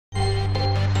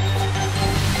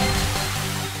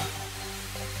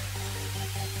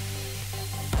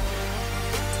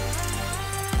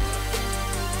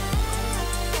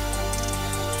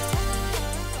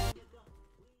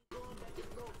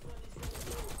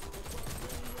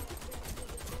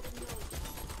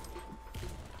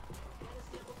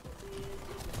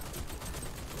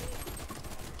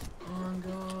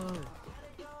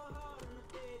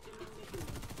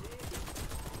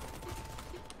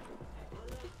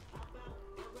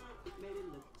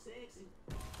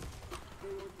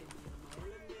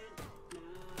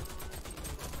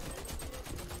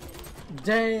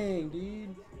Dang,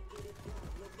 dude.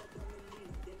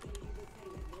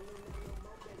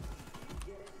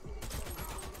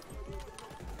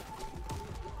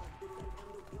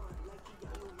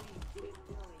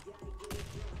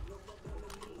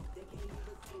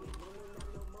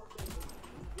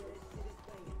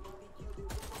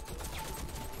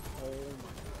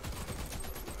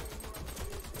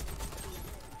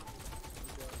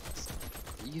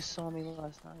 You saw me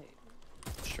last night.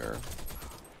 Sure.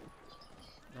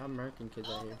 I'm murking kids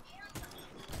out here.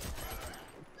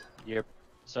 You're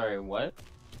sorry, what?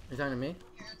 You talking to me?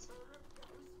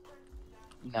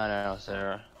 No,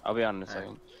 Sarah. I'll be on in a Alright.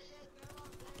 second.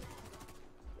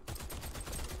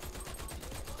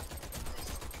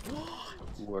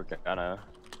 We're gonna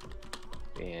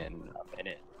be in a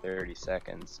minute 30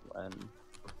 seconds when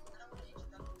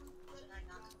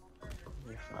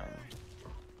you're fine.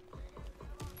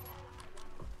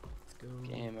 Let's go.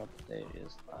 Game update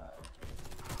is live.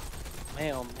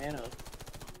 Male man of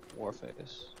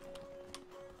Warface.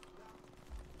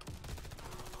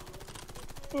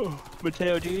 Oh,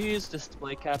 Mateo, do you use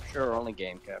display capture or only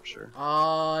game capture?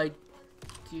 I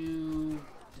do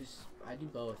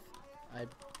both. I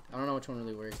don't know which one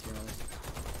really works, to be honest.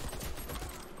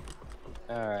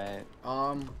 Alright.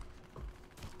 Oh,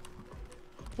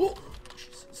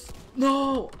 Jesus.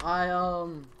 No,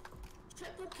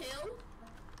 Triple kill?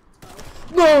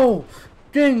 no!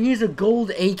 Dang, he's a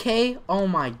gold AK? Oh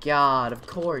my god, of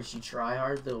course, you try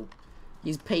hard though.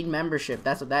 He's paid membership,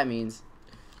 that's what that means.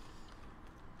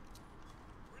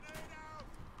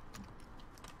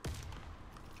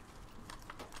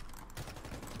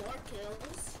 More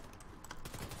kills?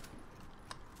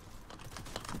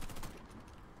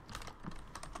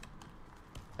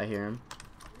 I hear him.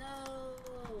 No,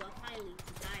 I finally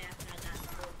die after I got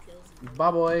 4 kills.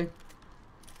 Bye, boy.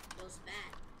 Goes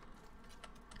back.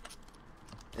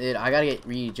 Dude, I gotta get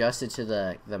readjusted to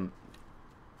the Oh my god,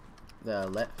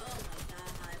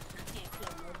 I can't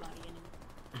kill nobody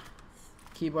anymore.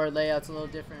 keyboard layout's a little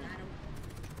different. Got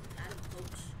him,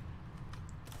 coach.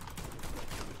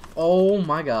 Oh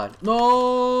my god.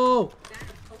 No! Got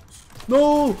him, coach.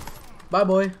 No! Bye,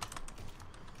 boy. Got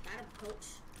him, coach.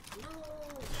 No,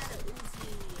 got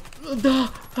a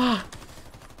Uzi. Ah.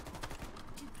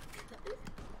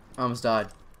 I almost died.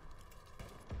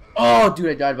 Oh, dude,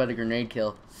 I died by the grenade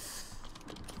kill.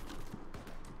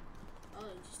 Oh, you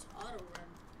just auto run.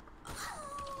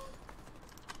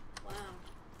 Wow.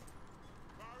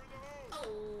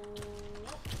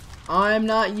 Oh. I'm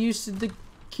not used to the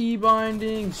key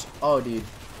bindings. Oh, dude.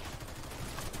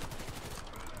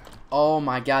 Oh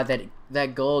my god,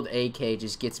 that gold AK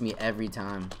just gets me every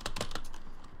time.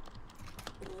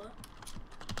 What?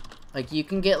 Like, you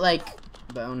can get, like,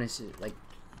 bonuses, like,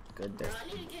 good Bro, there. I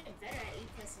need to get better at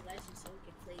Apex Legends so we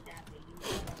can play that, but you know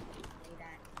how to play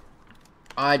that.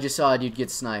 I just saw a dude get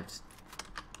sniped.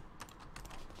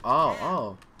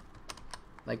 Oh.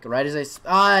 Like, right as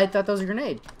I thought that was a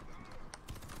grenade.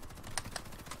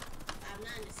 I'm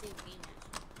not in the same game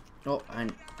as Oh,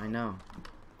 I know.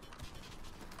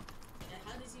 you.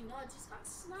 How does he know I just got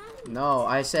sniped? No,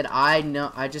 I said I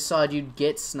know. I just saw a dude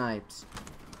get sniped.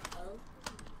 Oh.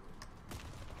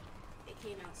 It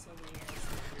came out so weird.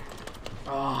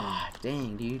 Ah,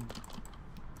 dang, dude.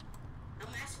 I'm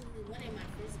actually winning my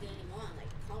first game on. Like,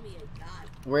 call me a god.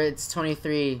 Where it's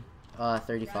 23, Bro, I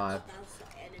 35. thought that was the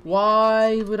enemy.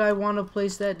 Why would I want to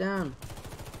place that down?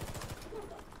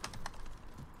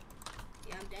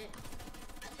 Yeah, I'm dead.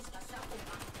 I just got shot with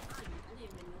my gun. I didn't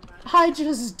even know where I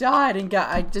just died and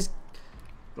I just.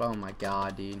 Oh my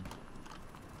god, dude.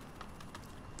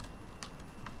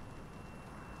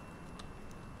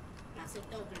 I said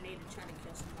throw a grenade and try to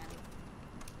kill somebody.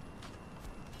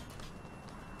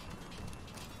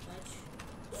 But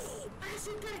I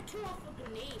actually got a kill off a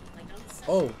grenade. Like, I'm such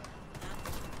Oh. a-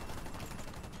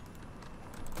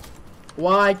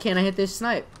 Why can't I hit this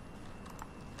snipe?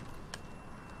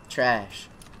 Trash.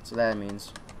 So that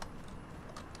means.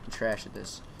 I'm trash at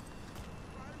this.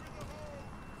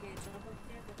 Can't jump up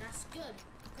there, but that's good.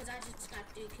 Because I just got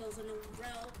 3 kills in a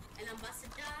row, and I'm about to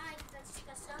die because I just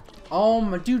got shot. Oh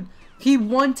my dude, he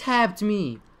one-tapped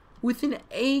me with an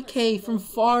AK from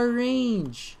far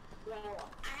range. Bro,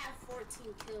 I have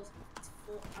 14 kills.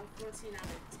 I'm 14 out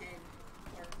of 10.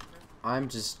 I'm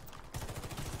just.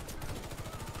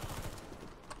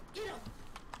 Get him!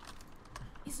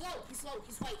 He's low, he's low,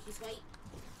 he's white.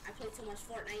 I play too much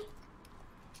Fortnite.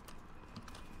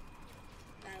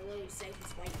 I literally say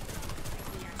he's white.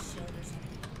 Like he has shield or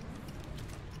something.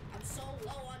 I'm so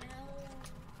low on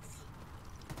health.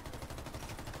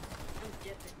 I'm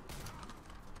dipping.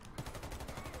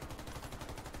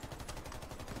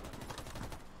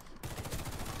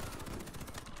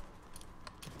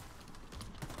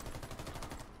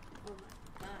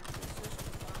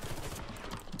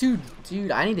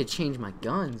 Dude, I need to change my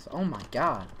guns. Oh my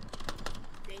god.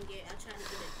 Dang it, I'm trying to get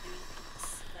a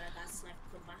 3-piece, but I got sniped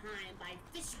from behind by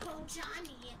Fishbowl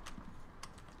Johnny.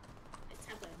 What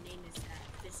type of name is that?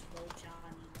 Fishbowl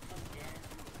Johnny. Come there.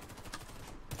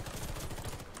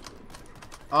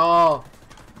 Oh.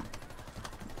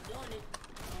 Doing it.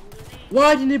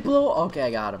 Why didn't it blow? Okay, I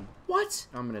got him. What?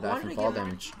 I'm gonna die Why from did I fall get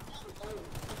damage.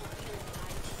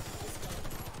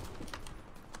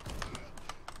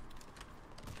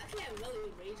 I can't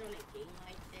really rage on a game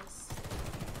like this.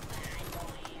 I know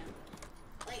I am.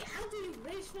 Like, how do you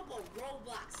rage from a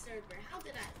Roblox server? How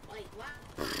did I, like, what?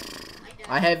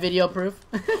 I have video proof.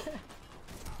 I could have hit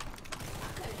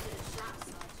a shot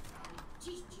such.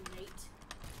 GG, mate.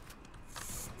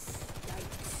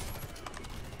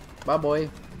 Yikes. Bye, boy.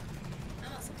 I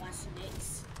must have watched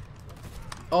Knicks.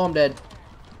 Oh, I'm dead.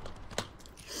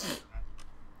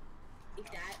 Eat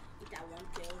that one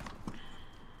kill.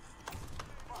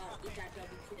 Eat that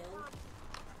double kill.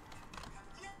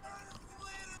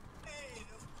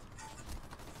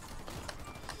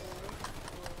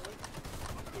 Or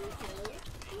 3 kill,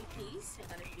 3-piece. I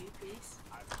got a 3-piece.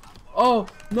 Oh,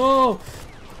 no.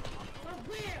 But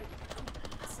where?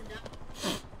 That's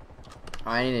enough.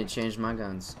 I need to change my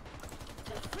guns.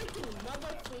 The freaking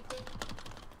mother freaking.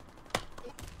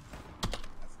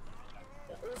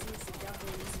 The Uzi's the devil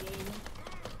in this game.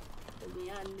 To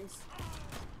be honest.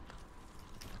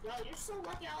 Yo, you're so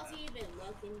lucky I was even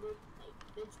looking good.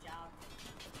 Like, good job.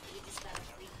 You just got a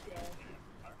free kill.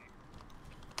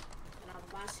 And I'm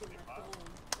watching my phone.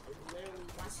 I'm literally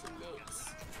watching Knicks.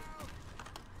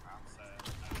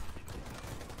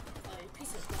 Oh, you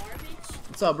piece of garbage.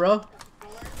 What's up, bro? Garbage.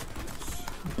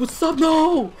 What's up?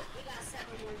 No. We got 7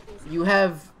 more kills. You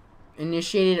have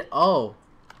initiated. Oh.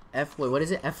 Wait, what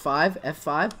is it? F5?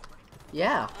 F5? Yeah. I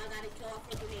gotta kill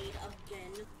off a grenade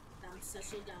again. I'm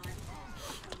such a god.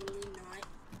 I'm really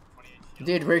not.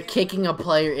 Dude, we're kicking a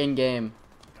player in game.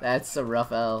 That's a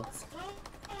rough L. Let's go!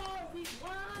 Oh, we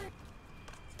won!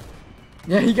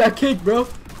 Yeah, he got kicked, bro. We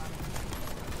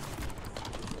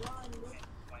won.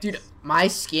 Dude, my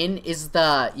skin is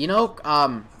the, you know,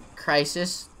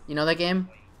 Crisis. You know that game?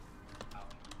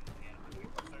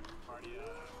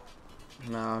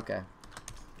 No, okay.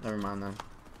 Never mind then.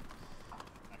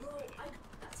 Bro, I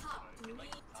got top 3, 23,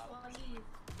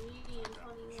 and 21.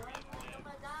 Oh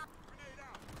my god.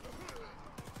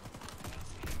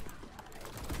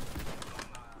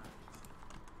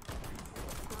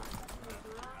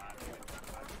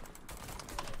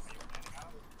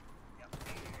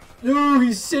 No,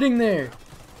 he's sitting there.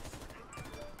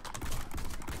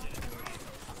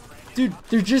 Dude,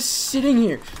 they're just sitting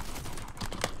here.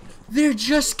 They're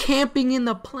just camping in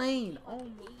the plane. Oh,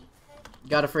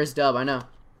 got a first dub, I know.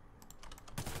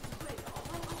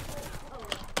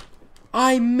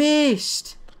 I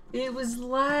missed. It was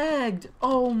lagged.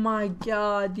 Oh my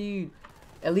god, dude.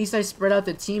 At least I spread out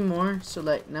the team more, so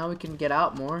that now we can get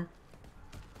out more.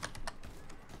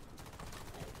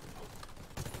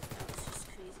 That was just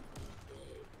crazy.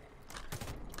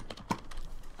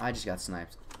 I just got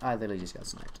sniped. I literally just got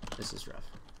sniped. This is rough.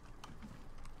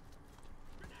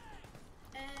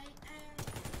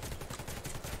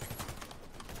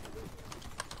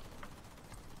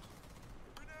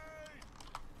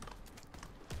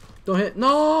 Don't hit.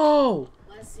 No!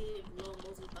 Let's see if Lil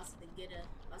Mosey about to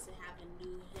have a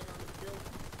new hit on the bill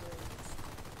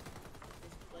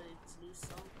for its new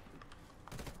song.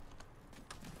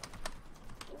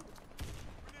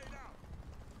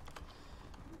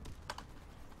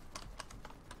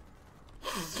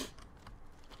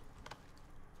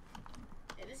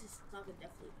 Yeah, this is song could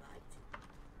definitely vibe to.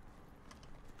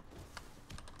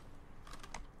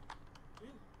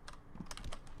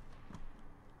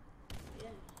 Yeah.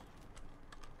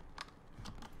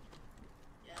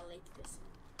 Yeah, I like this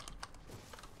one.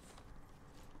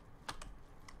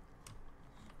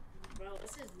 Bro, it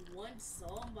says one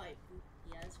song by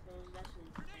BTS, bro. It's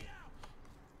actually great.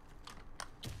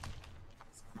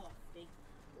 It's called Big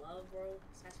Love, bro.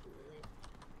 It's actually lit.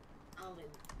 I don't even,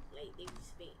 like, they just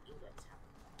speak English.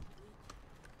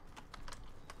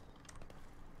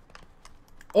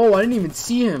 Oh, I didn't even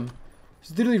see him.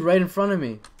 He's literally right in front of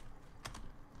me.